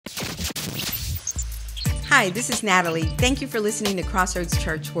Hi, this is Natalie. Thank you for listening to Crossroads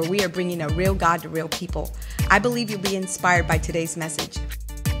Church, where we are bringing a real God to real people. I believe you'll be inspired by today's message.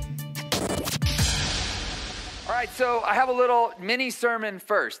 All right, so I have a little mini sermon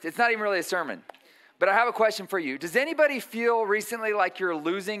first. It's not even really a sermon, but I have a question for you. Does anybody feel recently like you're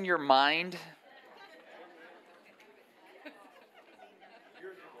losing your mind?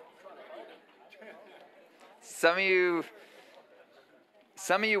 Some of you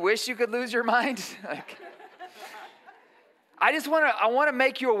wish you could lose your mind. I want to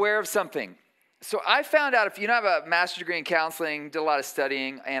make you aware of something. So I found out, if you have a master's degree in counseling, did a lot of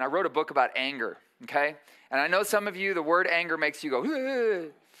studying, and I wrote a book about anger, okay? And I know some of you, the word anger makes you go,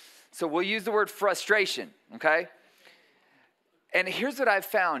 ugh. So we'll use the word frustration, okay? And here's what I've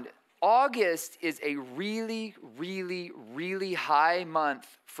found. August is a really, really, really high month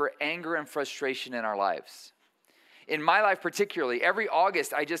for anger and frustration in our lives. In my life particularly, every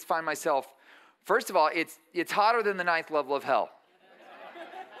August I just find myself, first of all, it's hotter than the 9th level of hell,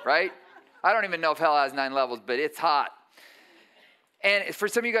 right? I don't even know if hell has 9 levels, but it's hot. And for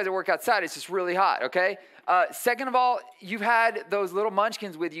some of you guys that work outside, it's just really hot, okay? Second of all, you've had those little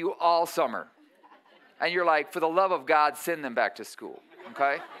munchkins with you all summer. And you're like, for the love of God, send them back to school,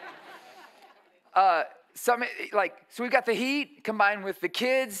 okay? So we've got the heat combined with the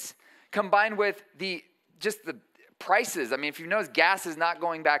kids, combined with the prices. I mean, if you notice, gas is not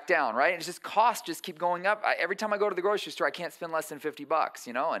going back down, right? It's just costs just keep going up. Every time I go to the grocery store, I can't spend less than $50,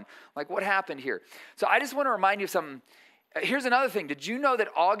 you know? And like, what happened here? So I just want to remind you of something. Here's another thing. Did you know that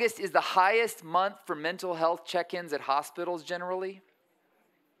August is the highest month for mental health check-ins at hospitals generally?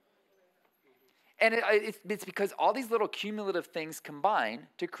 And it's because all these little cumulative things combine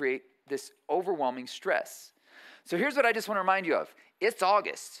to create this overwhelming stress. So here's what I just want to remind you of. It's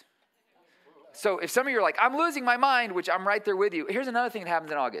August. So if some of you are like, I'm losing my mind, which I'm right there with you. Here's another thing that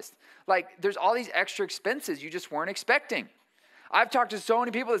happens in August. Like, there's all these extra expenses you just weren't expecting. I've talked to so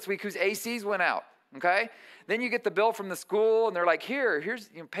many people this week whose ACs went out, okay? Then you get the bill from the school, and they're like, here's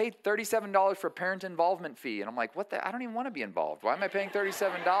pay $37 for a parent involvement fee. And I'm like, what the? I don't even want to be involved. Why am I paying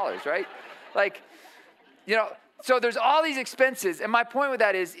 $37, right? Like, so there's all these expenses. And my point with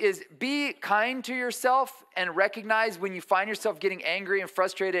that is be kind to yourself and recognize when you find yourself getting angry and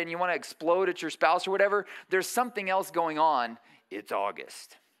frustrated and you want to explode at your spouse or whatever, there's something else going on. It's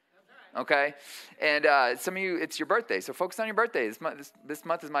August. Okay? And some of you, it's your birthday. So focus on your birthday. This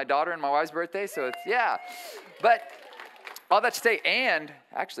month is my daughter and my wife's birthday. So it's, yeah. But all that to say, and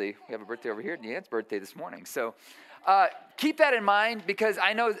actually, we have a birthday over here. Deanne's birthday this morning. So keep that in mind, because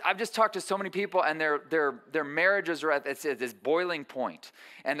I know I've just talked to so many people, and their marriages are at this boiling point,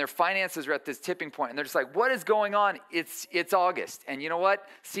 and their finances are at this tipping point, and they're just like, what is going on? It's August. And you know what?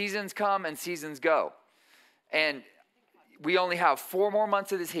 Seasons come and seasons go. And we only have 4 more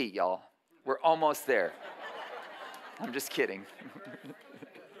months of this heat, y'all. We're almost there. I'm just kidding.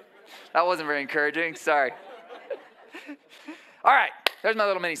 That wasn't very encouraging. Sorry. All right. There's my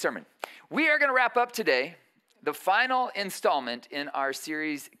little mini sermon. We are going to wrap up today the final installment in our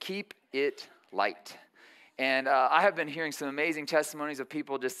series, Keep It Light. And I have been hearing some amazing testimonies of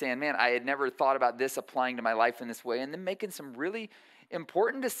people just saying, man, I had never thought about this applying to my life in this way, and then making some really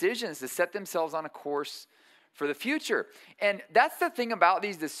important decisions to set themselves on a course for the future. And that's the thing about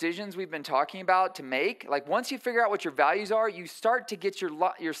these decisions we've been talking about to make. Like, once you figure out what your values are, you start to get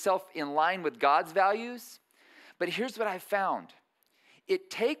yourself in line with God's values. But here's what I found. It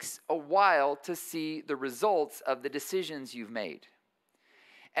takes a while to see the results of the decisions you've made.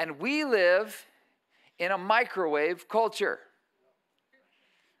 And we live in a microwave culture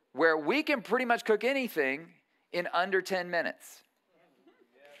where we can pretty much cook anything in under 10 minutes.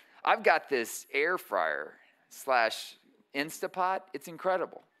 I've got this air fryer / Instapot. It's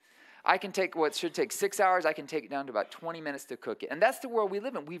incredible. I can take what should take 6 hours, I can take it down to about 20 minutes to cook it. And that's the world we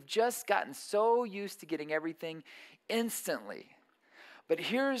live in. We've just gotten so used to getting everything instantly. But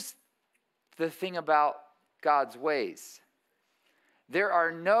here's the thing about God's ways. There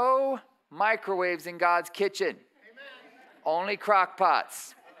are no microwaves in God's kitchen. Amen. Only crock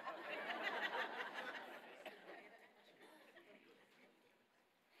pots.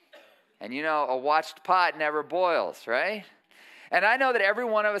 And a watched pot never boils, right? And I know that every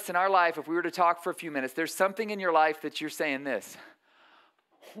one of us in our life, if we were to talk for a few minutes, there's something in your life that you're saying this.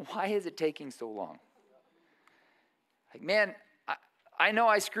 Why is it taking so long? Like, man, I know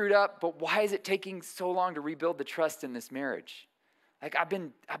I screwed up, but why is it taking so long to rebuild the trust in this marriage? Like, I've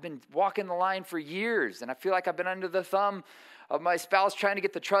been walking the line for years, and I feel like I've been under the thumb of my spouse trying to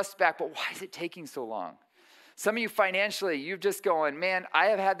get the trust back, but why is it taking so long? Some of you financially, you're just going, man, I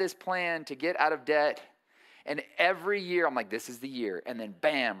have had this plan to get out of debt, and every year I'm like, this is the year. And then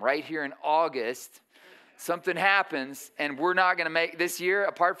bam, right here in August, something happens and we're not going to make this year,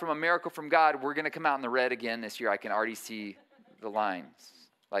 apart from a miracle from God, we're going to come out in the red again this year. I can already see the lines,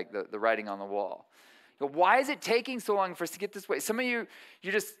 like the writing on the wall. Why is it taking so long for us to get this way? Some of you,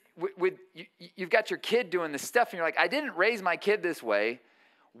 you've got your kid doing this stuff and you're like, I didn't raise my kid this way.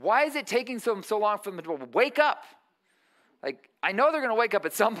 Why is it taking so long for them to wake up? Like, I know they're going to wake up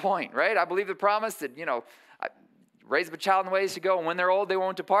at some point, right? I believe the promise that, raise up a child in the ways to go, and when they're old, they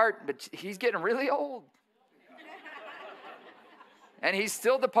won't depart. But he's getting really old. And he's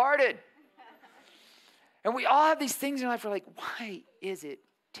still departed. And we all have these things in life. We're like, why is it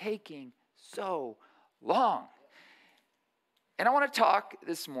taking so long? And I want to talk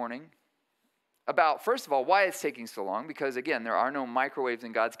this morning about, first of all, why it's taking so long. Because, again, there are no microwaves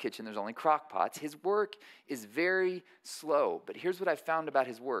in God's kitchen. There's only crock pots. His work is very slow. But here's what I found about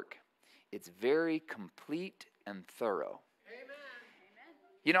his work. It's very complete and thorough.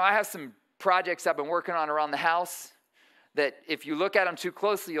 Amen. I have some projects I've been working on around the house that if you look at them too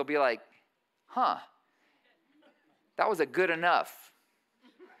closely, you'll be like, that was a good enough.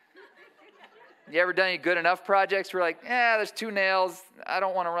 You ever done any good enough projects where you're like, there's 2 nails. I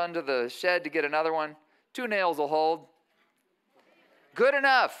don't want to run to the shed to get another one. 2 nails will hold. Good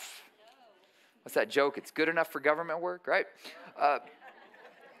enough. What's that joke? It's good enough for government work, right?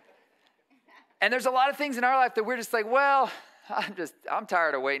 And there's a lot of things in our life that we're just like, well, I'm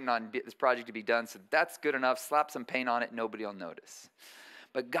tired of waiting on this project to be done, so that's good enough. Slap some paint on it, nobody will notice.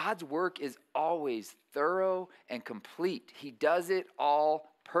 But God's work is always thorough and complete. He does it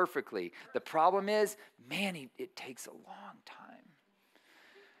all perfectly. The problem is, it takes a long time.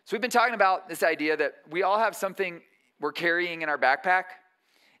 So we've been talking about this idea that we all have something we're carrying in our backpack,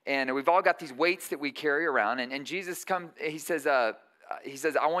 and we've all got these weights that we carry around. And Jesus he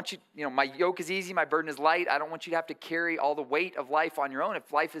says, I want you, my yoke is easy, my burden is light. I don't want you to have to carry all the weight of life on your own.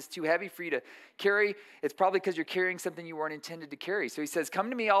 If life is too heavy for you to carry, it's probably because you're carrying something you weren't intended to carry. So he says, come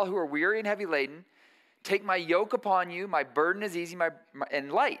to me all who are weary and heavy laden. Take my yoke upon you. My burden is easy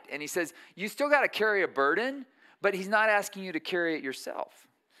and light. And he says, you still got to carry a burden, but he's not asking you to carry it yourself.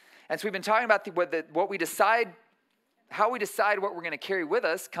 And so we've been talking about what we decide, how we decide what we're going to carry with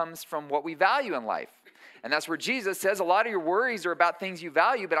us comes from what we value in life. And that's where Jesus says a lot of your worries are about things you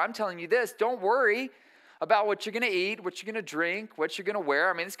value, but I'm telling you this, don't worry about what you're going to eat, what you're going to drink, what you're going to wear.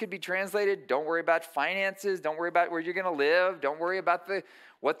 I mean, this could be translated, don't worry about finances, don't worry about where you're going to live, don't worry about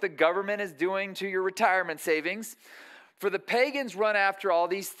what the government is doing to your retirement savings. For the pagans run after all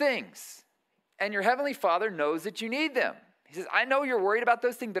these things, and your heavenly Father knows that you need them. He says, I know you're worried about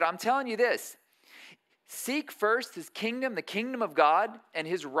those things, but I'm telling you this. Seek first his kingdom, the kingdom of God, and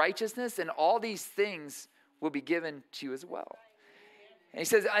his righteousness, and all these things will be given to you as well. And he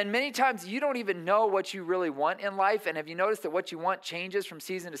says, and many times you don't even know what you really want in life. And have you noticed that what you want changes from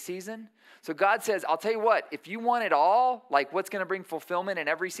season to season? So God says, I'll tell you what, if you want it all, like what's going to bring fulfillment in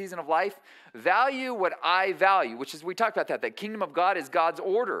every season of life, value what I value, which is, we talked about that. The kingdom of God is God's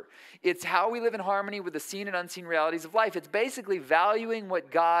order. It's how we live in harmony with the seen and unseen realities of life. It's basically valuing what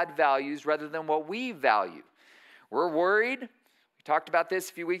God values rather than what we value. We're worried. We talked about this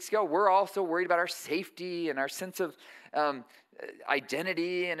a few weeks ago. We're also worried about our safety and our sense of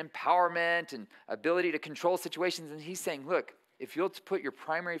identity and empowerment and ability to control situations. And he's saying, look, if you'll put your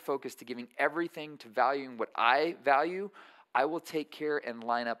primary focus to giving everything to valuing what I value, I will take care and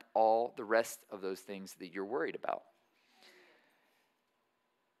line up all the rest of those things that you're worried about.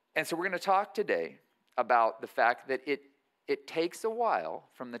 And so we're going to talk today about the fact that it takes a while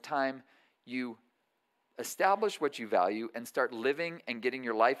from the time you establish what you value and start living and getting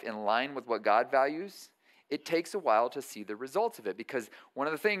your life in line with what God values. It takes a while to see the results of it, because one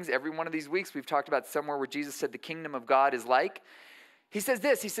of the things, every one of these weeks we've talked about somewhere where Jesus said the kingdom of God is like. He says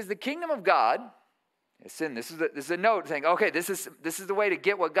this, he says the kingdom of God, this is a note saying, okay, this is the way to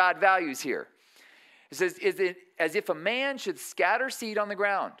get what God values here. It says, is it as if a man should scatter seed on the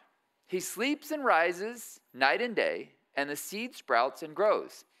ground. He sleeps and rises night and day, and the seed sprouts and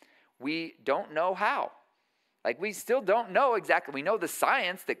grows. We don't know how. Like, we still don't know exactly. We know the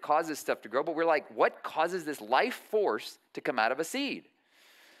science that causes stuff to grow, but we're like, what causes this life force to come out of a seed?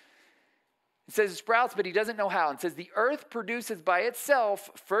 It says it sprouts, but he doesn't know how. It says the earth produces by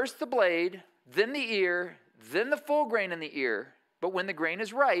itself first the blade, then the ear, then the full grain in the ear. But when the grain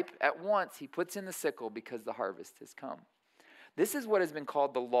is ripe, at once he puts in the sickle because the harvest has come. This is what has been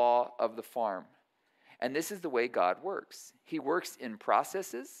called the law of the farm. And this is the way God works. He works in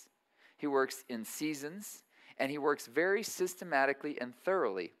processes. He works in seasons. And he works very systematically and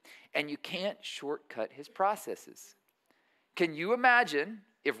thoroughly. And you can't shortcut his processes. Can you imagine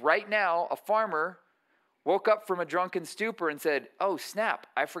if right now a farmer woke up from a drunken stupor and said, oh, snap,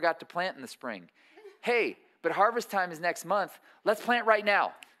 I forgot to plant in the spring. hey, but harvest time is next month. Let's plant right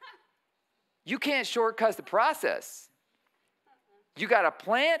now. You can't shortcut the process. You got to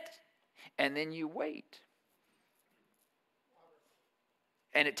plant and then you wait.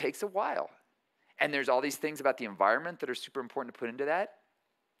 And it takes a while. And there's all these things about the environment that are super important to put into that.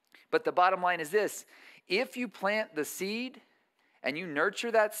 But the bottom line is this. If you plant the seed and you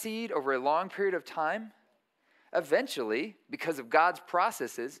nurture that seed over a long period of time, eventually, because of God's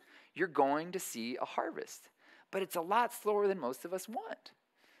processes, you're going to see a harvest. But it's a lot slower than most of us want.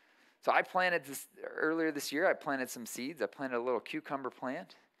 So I planted this earlier this year. I planted some seeds. I planted a little cucumber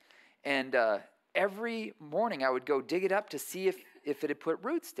plant. And every morning I would go dig it up to see if it had put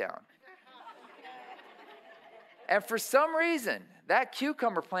roots down. And for some reason, that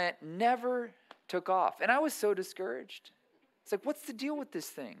cucumber plant never took off. And I was so discouraged. It's like, what's the deal with this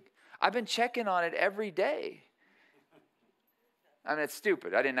thing? I've been checking on it every day. I mean, it's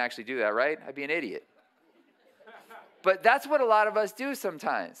stupid. I didn't actually do that, right? I'd be an idiot. But that's what a lot of us do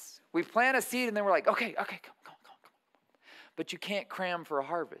sometimes. We plant a seed and then we're like, okay, come. But you can't cram for a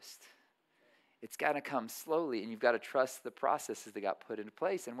harvest. It's got to come slowly, and you've got to trust the processes that got put into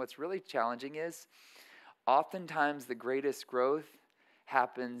place. And what's really challenging is oftentimes the greatest growth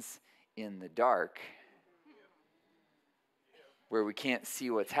happens in the dark where we can't see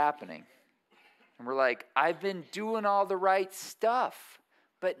what's happening. And we're like, I've been doing all the right stuff,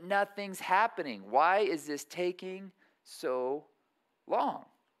 but nothing's happening. Why is this taking so long?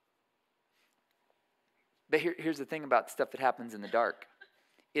 But here's the thing about stuff that happens in the dark.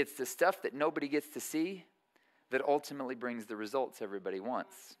 It's the stuff that nobody gets to see that ultimately brings the results everybody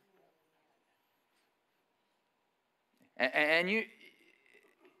wants. And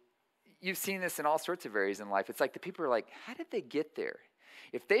you've seen this in all sorts of areas in life. It's like the people are like, how did they get there?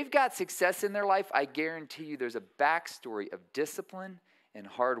 If they've got success in their life, I guarantee you there's a backstory of discipline and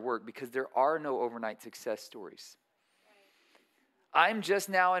hard work, because there are no overnight success stories. I'm just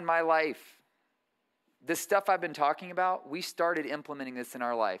now in my life. This stuff I've been talking about, we started implementing this in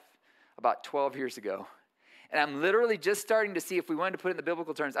our life about 12 years ago. And I'm literally just starting to see, if we wanted to put it in the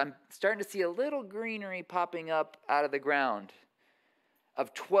biblical terms, I'm starting to see a little greenery popping up out of the ground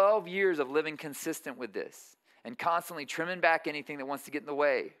of 12 years of living consistent with this and constantly trimming back anything that wants to get in the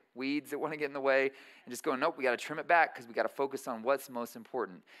way, weeds that want to get in the way, and just going, nope, we got to trim it back because we got to focus on what's most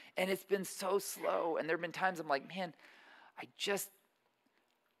important. And it's been so slow. And there have been times I'm like, man,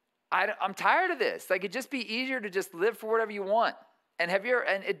 I'm tired of this. Like, it'd just be easier to just live for whatever you want. And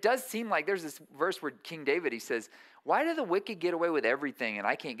it does seem like there's this verse where King David, he says, why do the wicked get away with everything and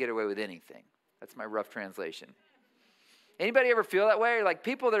I can't get away with anything? That's my rough translation. Anybody ever feel that way? Like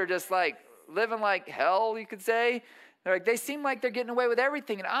people that are just like living like hell, you could say. They're like, they seem like they're getting away with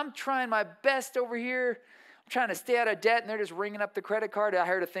everything. And I'm trying my best over here. I'm trying to stay out of debt, and they're just ringing up the credit card. I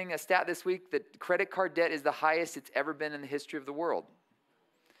heard a stat this week that credit card debt is the highest it's ever been in the history of the world.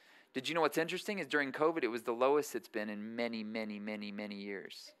 Did you know what's interesting is during COVID, it was the lowest it's been in many, many, many, many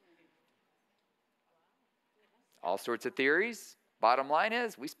years. All sorts of theories. Bottom line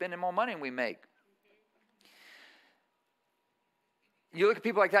is, we spend more money than we make. You look at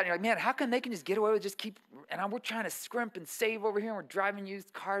people like that and you're like, man, how come they can just get away with just keep, and we're trying to scrimp and save over here and we're driving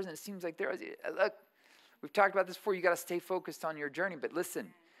used cars and it seems like look, we've talked about this before, you got to stay focused on your journey. But listen,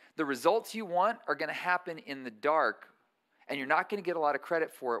 the results you want are going to happen in the dark, and you're not going to get a lot of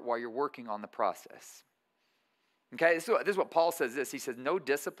credit for it while you're working on the process. Okay, this is what Paul says this. He says, no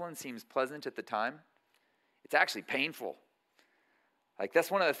discipline seems pleasant at the time. It's actually painful. Like,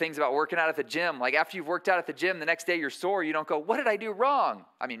 that's one of the things about working out at the gym. Like, after you've worked out at the gym, the next day you're sore. You don't go, what did I do wrong?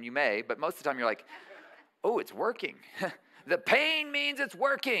 I mean, you may, but most of the time you're like, oh, it's working. The pain means it's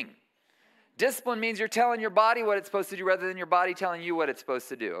working. Discipline means you're telling your body what it's supposed to do rather than your body telling you what it's supposed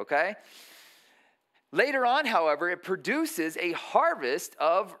to do, okay? Later on, however, it produces a harvest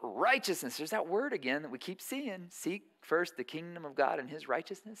of righteousness. There's that word again that we keep seeing. Seek first the kingdom of God and his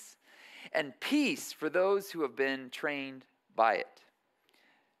righteousness. And peace for those who have been trained by it.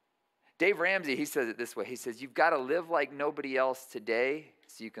 Dave Ramsey, he says it this way. He says, you've got to live like nobody else today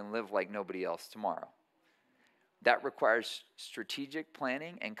so you can live like nobody else tomorrow. That requires strategic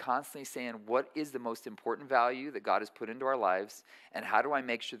planning and constantly saying, what is the most important value that God has put into our lives, and how do I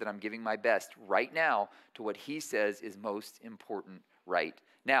make sure that I'm giving my best right now to what he says is most important right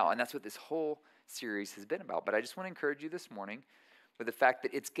now? And that's what this whole series has been about. But I just want to encourage you this morning with the fact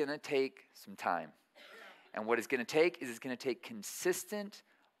that it's going to take some time. And what it's going to take is it's going to take consistent,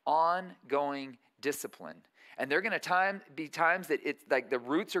 ongoing discipline. And there are going to be times that it's like the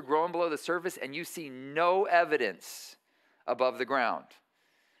roots are growing below the surface and you see no evidence above the ground.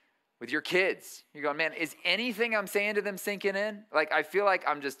 with your kids. You're going, man, is anything I'm saying to them sinking in? Like, I feel like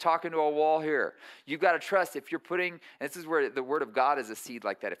I'm just talking to a wall here. You've got to trust if you're putting, and this is where the word of God is a seed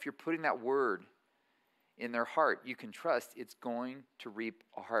like that. If you're putting that word in their heart, you can trust it's going to reap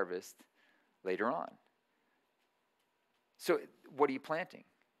a harvest later on. So what are you planting?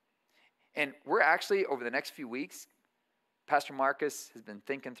 And we're actually, over the next few weeks, Pastor Marcus has been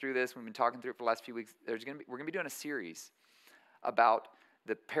thinking through this. We've been talking through it for the last few weeks. We're going to be doing a series about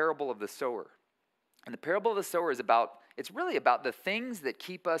the parable of the sower. And the parable of the sower is it's really about the things that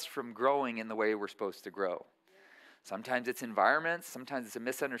keep us from growing in the way we're supposed to grow. Sometimes it's environments. Sometimes it's a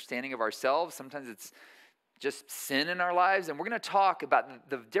misunderstanding of ourselves. Sometimes it's just sin in our lives. And we're going to talk about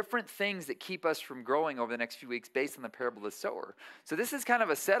the different things that keep us from growing over the next few weeks based on the parable of the sower. So this is kind of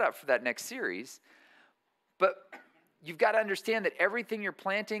a setup for that next series. But you've got to understand that everything you're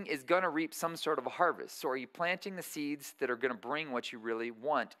planting is going to reap some sort of a harvest. So are you planting the seeds that are going to bring what you really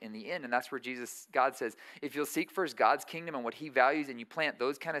want in the end? And that's where God says, if you'll seek first God's kingdom and what he values and you plant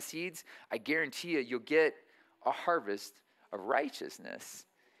those kind of seeds, I guarantee you'll get a harvest of righteousness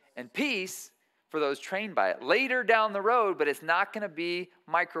and peace for those trained by it later down the road, but it's not going to be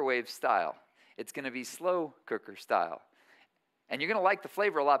microwave style. It's going to be slow cooker style. And you're going to like the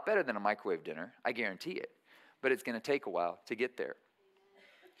flavor a lot better than a microwave dinner, I guarantee it. But it's going to take a while to get there.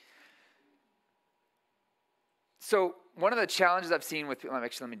 So one of the challenges I've seen with,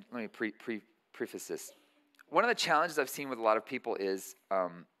 actually let me preface this. One of the challenges I've seen with a lot of people is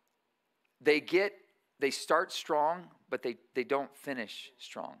they start strong, but they don't finish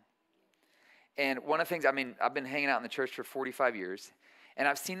strong. And one of the things, I've been hanging out in the church for 45 years, and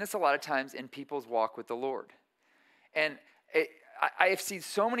I've seen this a lot of times in people's walk with the Lord. And I have seen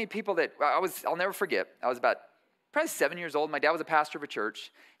so many people that I'll never forget. I was about probably 7 years old. My dad was a pastor of a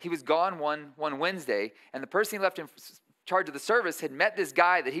church. He was gone one Wednesday, and the person he left in charge of the service had met this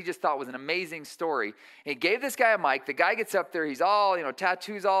guy that he just thought was an amazing story. And he gave this guy a mic. The guy gets up there. He's all,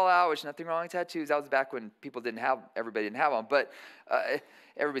 tattoos all out, which nothing wrong with tattoos. That was back when everybody didn't have them. But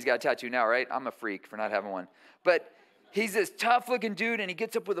everybody's got a tattoo now, right? I'm a freak for not having one. But he's this tough-looking dude, and he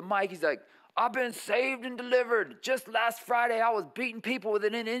gets up with a mic. He's like, I've been saved and delivered. Just last Friday, I was beating people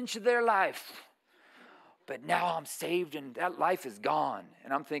within an inch of their life. But now I'm saved and that life is gone.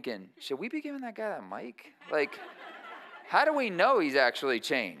 And I'm thinking, should we be giving that guy that mic? Like, how do we know he's actually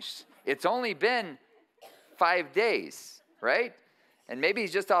changed? It's only been 5 days, right? And maybe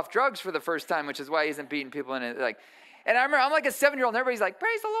he's just off drugs for the first time, which is why he isn't beating people in it. And I remember I'm like a 7-year-old and everybody's like,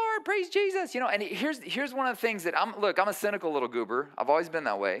 praise the Lord, praise Jesus. And here's one of the things that I'm a cynical little goober. I've always been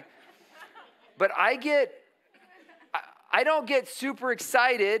that way. But I don't get super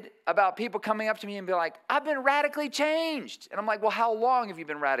excited about people coming up to me and be like, I've been radically changed. And I'm like, well, how long have you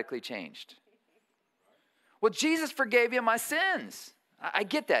been radically changed? Well, Jesus forgave you my sins. I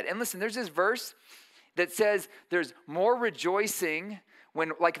get that. And listen, there's this verse that says there's more rejoicing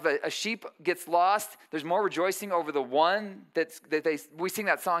when, like, if a sheep gets lost, there's more rejoicing over the one we sing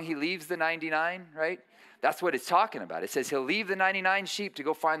that song, he leaves the 99, right? That's what it's talking about. It says he'll leave the 99 sheep to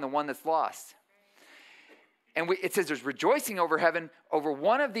go find the one that's lost. And it says there's rejoicing over heaven over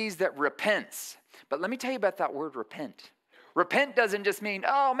one of these that repents. But let me tell you about that word repent. Repent doesn't just mean,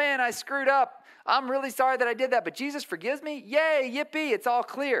 oh man, I screwed up. I'm really sorry that I did that, but Jesus forgives me. Yay, yippee, it's all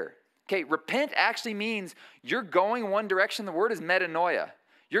clear. Okay, repent actually means you're going one direction. The word is metanoia.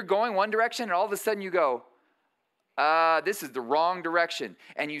 You're going one direction and all of a sudden you go, this is the wrong direction.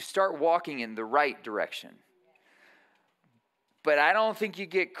 And you start walking in the right direction. But I don't think you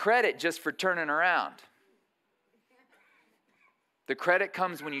get credit just for turning around. The credit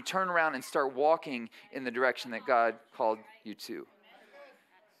comes when you turn around and start walking in the direction that God called you to.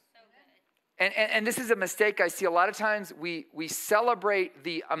 And this is a mistake I see a lot of times. We celebrate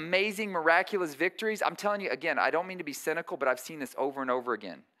the amazing, miraculous victories. I'm telling you, again, I don't mean to be cynical, but I've seen this over and over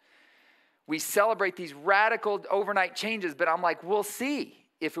again. We celebrate these radical overnight changes, but I'm like, we'll see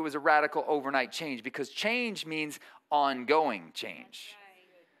if it was a radical overnight change, because change means ongoing change.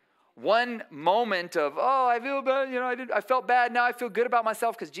 One moment of, I feel bad, I felt bad, now I feel good about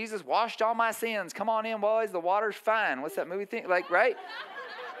myself because Jesus washed all my sins. Come on in, boys, the water's fine. What's that movie thing? Like, right?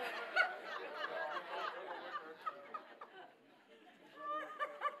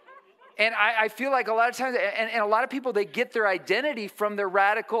 And I feel like a lot of times, and a lot of people, they get their identity from their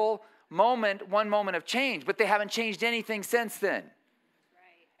radical moment, one moment of change, but they haven't changed anything since then. Right.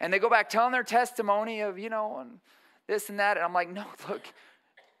 And they go back telling their testimony of, and this and that, and I'm like, no, look,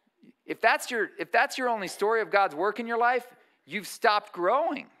 if that's your only story of God's work in your life, you've stopped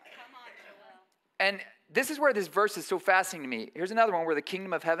growing. Come on, Joel. And this is where this verse is so fascinating to me. Here's another one where the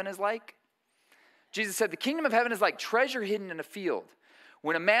kingdom of heaven is like. Jesus said, the kingdom of heaven is like treasure hidden in a field,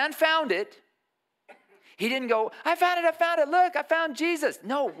 When a man found it, he didn't go, I found it, look, I found Jesus.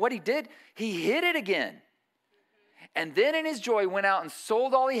 No, what he did, he hid it again. And then in his joy went out and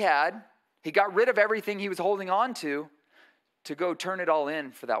sold all he had. He got rid of everything he was holding on to go turn it all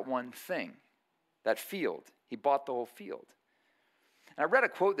in for that one thing, that field. He bought the whole field. And I read a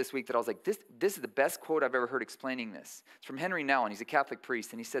quote this week that I was like, this is the best quote I've ever heard explaining this. It's from Henry Nouwen. He's a Catholic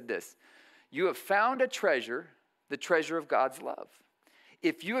priest, and he said this: you have found a treasure, the treasure of God's love.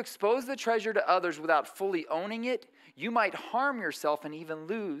 If you expose the treasure to others without fully owning it, you might harm yourself and even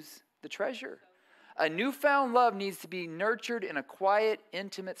lose the treasure. A newfound love needs to be nurtured in a quiet,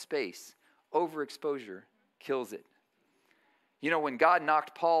 intimate space. Overexposure kills it. You know, when God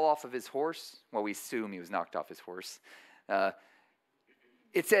knocked Paul off of his horse, well, we assume he was knocked off his horse.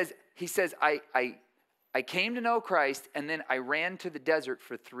 He says, I came to know Christ, and then I ran to the desert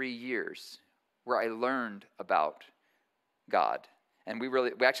for 3 years where I learned about God. And we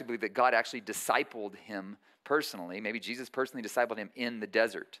actually believe that God actually discipled him personally. Maybe Jesus personally discipled him in the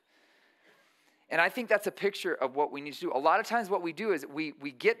desert. And I think that's a picture of what we need to do. A lot of times what we do is we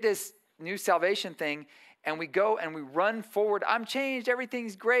get this new salvation thing, and we go and we run forward. I'm changed.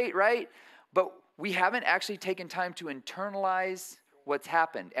 Everything's great, right? But we haven't actually taken time to internalize what's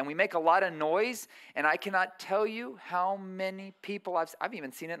happened. And we make a lot of noise, and I cannot tell you how many people I've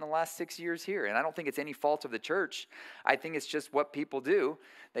even seen it in the last 6 years here. And I don't think it's any fault of the church. I think it's just what people do.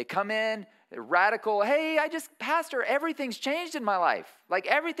 They come in, they're radical. Hey, Pastor, everything's changed in my life. Like,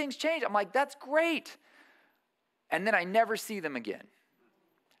 everything's changed. I'm like, that's great. And then I never see them again.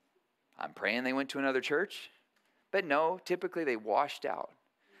 I'm praying they went to another church. But no, typically they washed out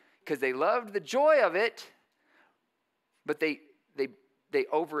because they loved the joy of it, but they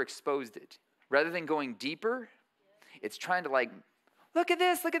overexposed it. Rather than going deeper, it's trying to look at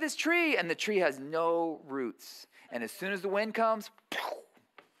this tree, and the tree has no roots. And as soon as the wind comes,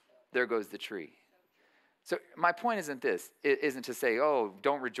 there goes the tree. So my point isn't to say, oh,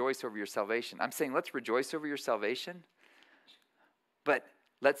 don't rejoice over your salvation. I'm saying let's rejoice over your salvation, but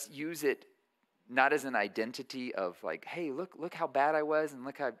let's use it not as an identity of like, hey, look how bad I was, and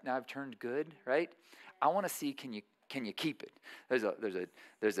look how now I've turned good, right? I want to see, can you keep it? There's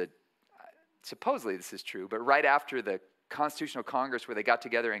a supposedly this is true, but right after the Constitutional Congress where they got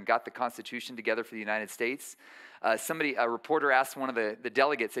together and got the Constitution together for the United States, a reporter asked one of the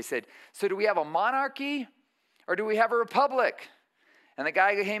delegates, they said, so do we have a monarchy or do we have a republic? And the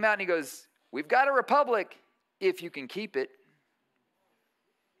guy came out and he goes, we've got a republic if you can keep it.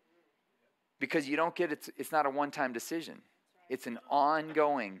 Because you don't get it's not a one-time decision. It's an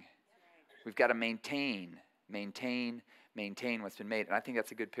ongoing. We've got to maintain what's been made. And I think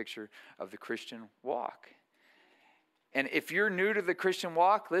that's a good picture of the Christian walk. And if you're new to the Christian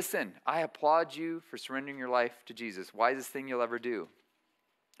walk, listen, I applaud you for surrendering your life to Jesus. Wisest thing you'll ever do.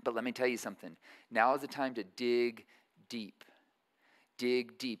 But let me tell you something. Now is the time to dig deep.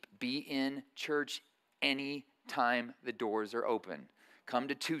 Dig deep. Be in church any time the doors are open. Come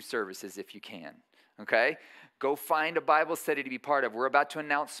to 2 services if you can, okay? Go find a Bible study to be part of. We're about to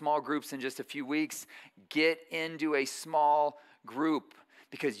announce small groups in just a few weeks. Get into a small group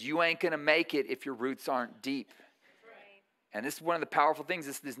because you ain't going to make it if your roots aren't deep. Right. And this is one of the powerful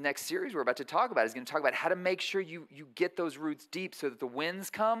things this next series we're about to talk about is going to talk about how to make sure you get those roots deep so that the winds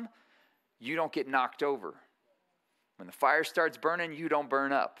come, you don't get knocked over. When the fire starts burning, you don't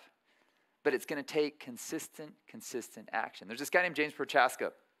burn up. But it's going to take consistent action. There's this guy named James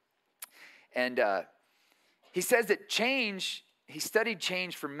Prochaska. And he says that change, he studied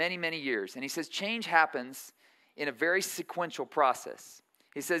change for many, many years. And he says change happens in a very sequential process.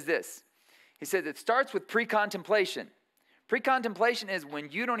 He says this. He says it starts with pre-contemplation. Pre-contemplation is when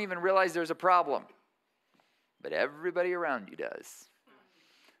you don't even realize there's a problem. But everybody around you does.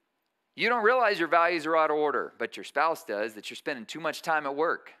 You don't realize your values are out of order. But your spouse does, that you're spending too much time at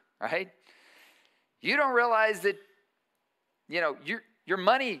work. Right? You don't realize that, your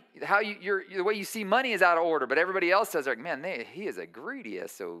money, the way you see money is out of order, but everybody else says, like, man, he is a greedy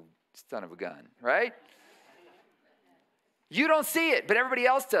SO son of a gun, right? You don't see it, but everybody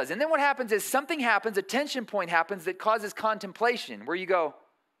else does. And then what happens is something happens, a tension point happens that causes contemplation, where you go,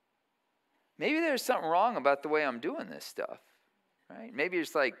 maybe there's something wrong about the way I'm doing this stuff, right? Maybe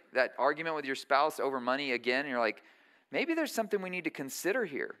it's like that argument with your spouse over money again, and you're like, maybe there's something we need to consider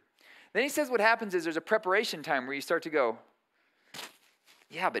here. Then he says what happens is there's a preparation time where you start to go,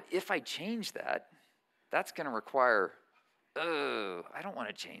 yeah, but if I change that, that's going to require, I don't want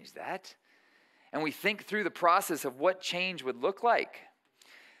to change that. And we think through the process of what change would look like.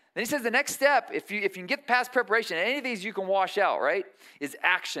 Then he says the next step, if you can get past preparation, and any of these you can wash out, right, is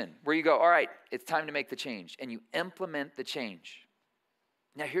action, where you go, all right, it's time to make the change, and you implement the change.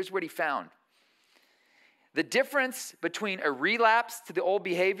 Now, here's what he found. The difference between a relapse to the old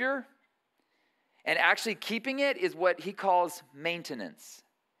behavior and actually keeping it is what he calls maintenance.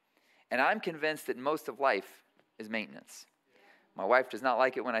 And I'm convinced that most of life is maintenance. My wife does not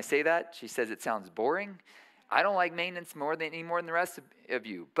like it when I say that. She says it sounds boring. I don't like maintenance any more than the rest of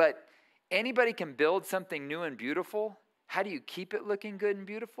you. But anybody can build something new and beautiful. How do you keep it looking good and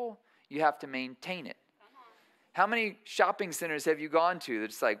beautiful? You have to maintain it. How many shopping centers have you gone to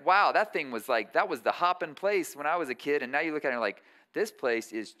that's like, wow, that was the hopping place when I was a kid, and now you look at it and you're like, this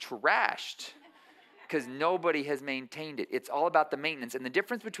place is trashed because nobody has maintained it. It's all about the maintenance. And the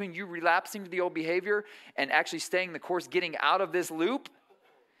difference between you relapsing to the old behavior and actually staying the course, getting out of this loop,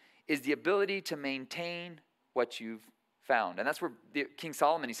 is the ability to maintain what you've found. And that's where King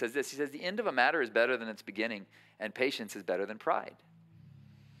Solomon, he says this. He says, the end of a matter is better than its beginning, and patience is better than pride.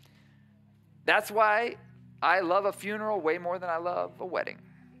 That's why I love a funeral way more than I love a wedding.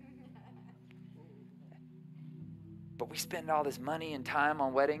 But we spend all this money and time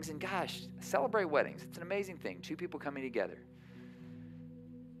on weddings, and gosh, celebrate weddings. It's an amazing thing, two people coming together.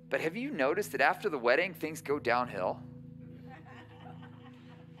 But have you noticed that after the wedding, things go downhill?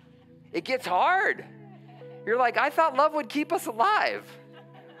 It gets hard. You're like, I thought love would keep us alive.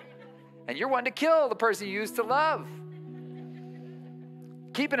 And you're wanting to kill the person you used to love.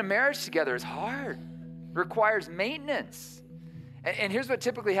 Keeping a marriage together is hard. Requires maintenance. And here's what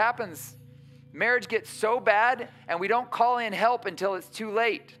typically happens. Marriage gets so bad and we don't call in help until it's too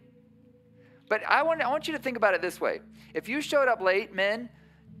late. But I want you to think about it this way. If you showed up late, men,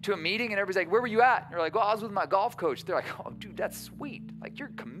 to a meeting and everybody's like, where were you at? And you're like, well, I was with my golf coach. They're like, oh, dude, that's sweet. Like,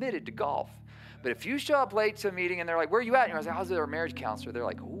 you're committed to golf. But if you show up late to a meeting and they're like, where are you at? And you're like, I was with our marriage counselor. They're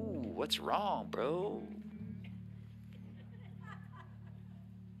like, ooh, what's wrong, bro?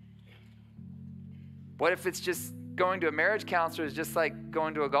 What if it's just going to a marriage counselor is just like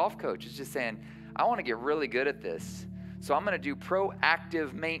going to a golf coach? It's just saying, I want to get really good at this. So I'm going to do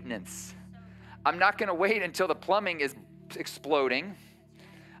proactive maintenance. I'm not going to wait until the plumbing is exploding.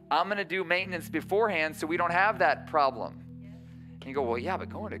 I'm going to do maintenance beforehand so we don't have that problem. And you go, well, yeah, but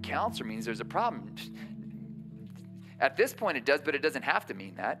going to a counselor means there's a problem. At this point it does, but it doesn't have to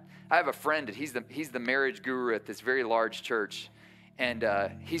mean that. I have a friend that he's the marriage guru at this very large church. And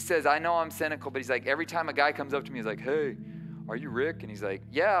he says, I know I'm cynical, but he's like, every time a guy comes up to me, he's like, hey, are you Rick? And he's like,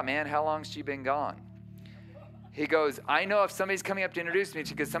 yeah, man, how long's she been gone? He goes, I know if somebody's coming up to introduce me,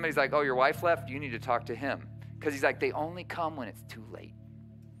 because somebody's like, oh, your wife left, you need to talk to him. Because he's like, they only come when it's too late.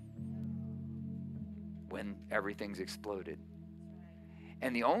 When everything's exploded.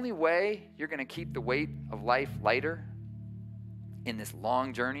 And the only way you're going to keep the weight of life lighter in this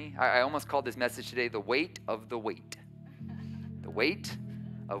long journey, I almost called this message today, the weight of the wait. The weight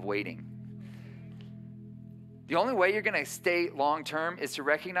of waiting. The only way you're going to stay long term is to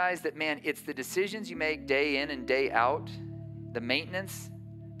recognize that, man, it's the decisions you make day in and day out, the maintenance,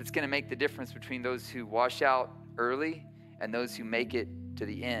 that's going to make the difference between those who wash out early and those who make it to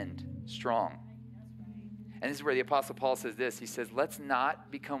the end strong. And this is where the Apostle Paul says this. He says, let's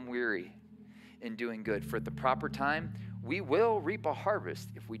not become weary in doing good, for at the proper time, we will reap a harvest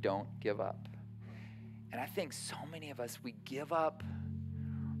if we don't give up. And I think so many of us, we give up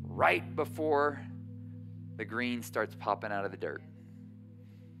right before the green starts popping out of the dirt.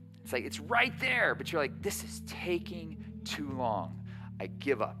 It's like, it's right there, but you're like, this is taking too long. I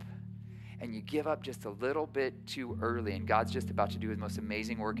give up. And you give up just a little bit too early, and God's just about to do his most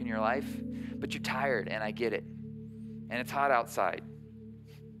amazing work in your life, but you're tired, and I get it. And it's hot outside.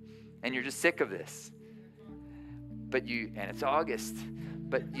 And you're just sick of this. And it's August.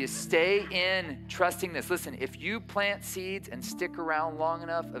 But you stay in trusting this. Listen, if you plant seeds and stick around long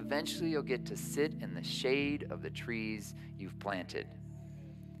enough, eventually you'll get to sit in the shade of the trees you've planted.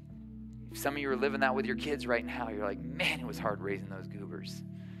 If some of you are living that with your kids right now, you're like, man, it was hard raising those goobers.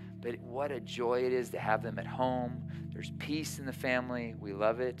 But what a joy it is to have them at home. There's peace in the family. We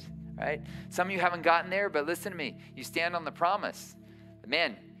love it, right? Some of you haven't gotten there, but listen to me. You stand on the promise.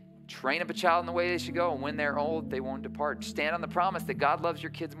 Man, train up a child in the way they should go, and when they're old, they won't depart. Stand on the promise that God loves your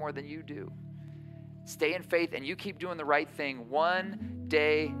kids more than you do. Stay in faith, and you keep doing the right thing one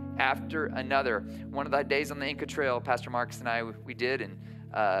day after another. One of the days on the Inca Trail, Pastor Marcus and I, we did, and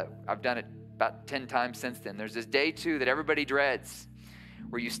I've done it about 10 times since then. There's this day 2 that everybody dreads,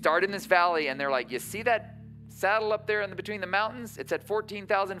 where you start in this valley, and they're like, you see that saddle up there between the mountains? It's at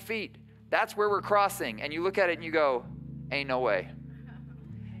 14,000 feet. That's where we're crossing. And you look at it and you go, ain't no way.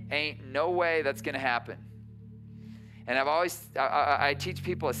 Ain't no way that's going to happen. And I teach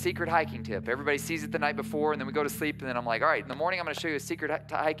people a secret hiking tip. Everybody sees it the night before, and then we go to sleep, and then I'm like, all right, in the morning I'm going to show you a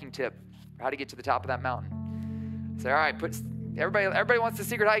secret hiking tip for how to get to the top of that mountain. I say, all right, everybody wants the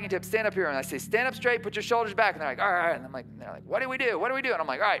secret hiking tip. Stand up here. And I say, stand up straight, put your shoulders back. And they're like, all right. And they're like, what do we do? What do we do? And I'm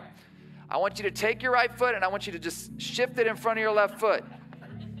like, all right, I want you to take your right foot and I want you to just shift it in front of your left foot.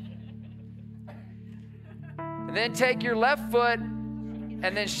 And then take your left foot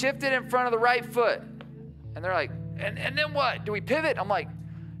and then shift it in front of the right foot. And they're like, and then what? Do we pivot? I'm like,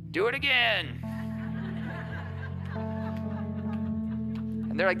 do it again.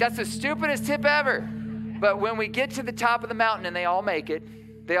 And they're like, that's the stupidest tip ever. But when we get to the top of the mountain and they all make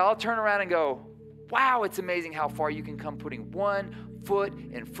it, they all turn around and go, wow, it's amazing how far you can come putting one foot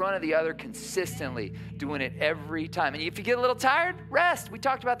in front of the other consistently, doing it every time. And if you get a little tired, rest. We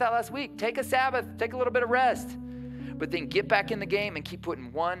talked about that last week. Take a Sabbath, take a little bit of rest. But then get back in the game and keep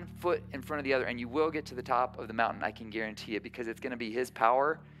putting one foot in front of the other, and you will get to the top of the mountain, I can guarantee it, because it's going to be his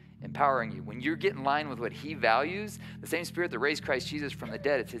power empowering you. When you get in line with what he values, the same spirit that raised Christ Jesus from the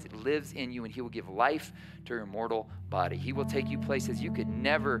dead, it says it lives in you, and he will give life to your mortal body. He will take you places you could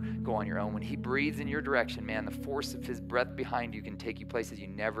never go on your own. When he breathes in your direction, man, the force of his breath behind you can take you places you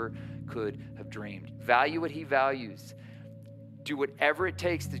never could have dreamed. Value what he values. Do whatever it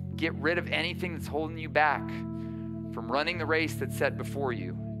takes to get rid of anything that's holding you back from running the race that's set before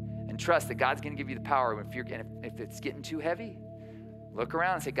you. And trust that God's going to give you the power. If it's getting too heavy, look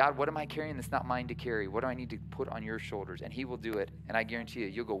around and say, God, what am I carrying that's not mine to carry? What do I need to put on your shoulders? And he will do it. And I guarantee you,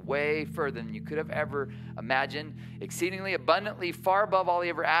 you'll go way further than you could have ever imagined, exceedingly abundantly, far above all you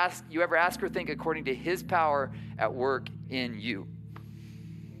ever ask or think, according to his power at work in you.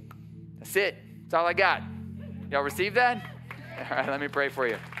 That's it. That's all I got. Y'all receive that? All right, let me pray for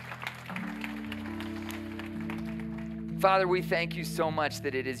you. Father, we thank you so much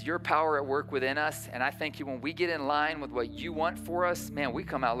that it is your power at work within us. And I thank you when we get in line with what you want for us, man, we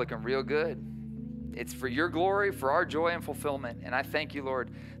come out looking real good. It's for your glory, for our joy and fulfillment. And I thank you,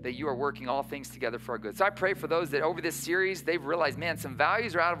 Lord, that you are working all things together for our good. So I pray for those that over this series, they've realized, man, some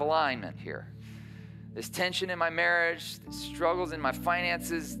values are out of alignment here. This tension in my marriage, the struggles in my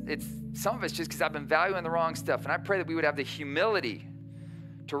finances, some of it's just because I've been valuing the wrong stuff. And I pray that we would have the humility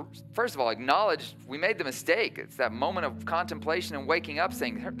to, first of all, acknowledge we made the mistake. It's that moment of contemplation and waking up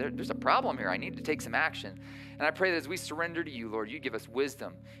saying, there's a problem here. I need to take some action. And I pray that as we surrender to you, Lord, you give us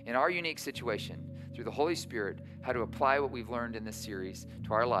wisdom in our unique situation through the Holy Spirit, how to apply what we've learned in this series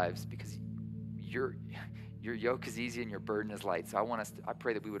to our lives, because your yoke is easy and your burden is light. So I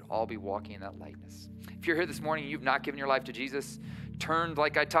pray that we would all be walking in that lightness. If you're here this morning and you've not given your life to Jesus, turned,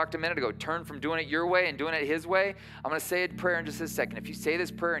 like I talked a minute ago, turn from doing it your way and doing it his way. I'm going to say a prayer in just a second. If you say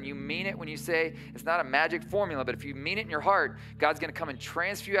this prayer and you mean it when you say, it's not a magic formula, but if you mean it in your heart, God's going to come and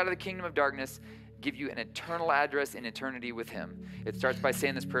transfer you out of the kingdom of darkness, give you an eternal address in eternity with him. It starts by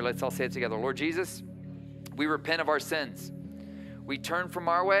saying this prayer. Let's all say it together. Lord Jesus, we repent of our sins. We turn from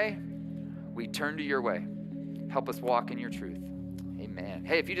our way. We turn to your way. Help us walk in your truth. Amen.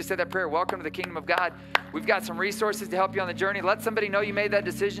 Hey, if you just said that prayer, welcome to the kingdom of God. We've got some resources to help you on the journey. Let somebody know you made that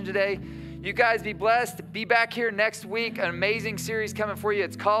decision today. You guys be blessed. Be back here next week. An amazing series coming for you.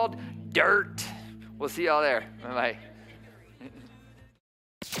 It's called Dirt. We'll see y'all there. Bye-bye.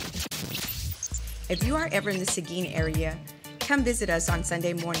 If you are ever in the Seguin area, come visit us on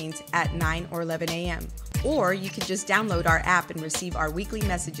Sunday mornings at 9 or 11 a.m. Or you can just download our app and receive our weekly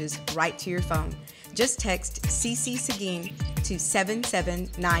messages right to your phone. Just text CC Seguin to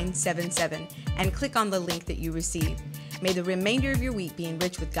 77977 and click on the link that you receive. May the remainder of your week be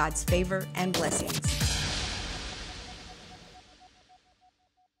enriched with God's favor and blessings.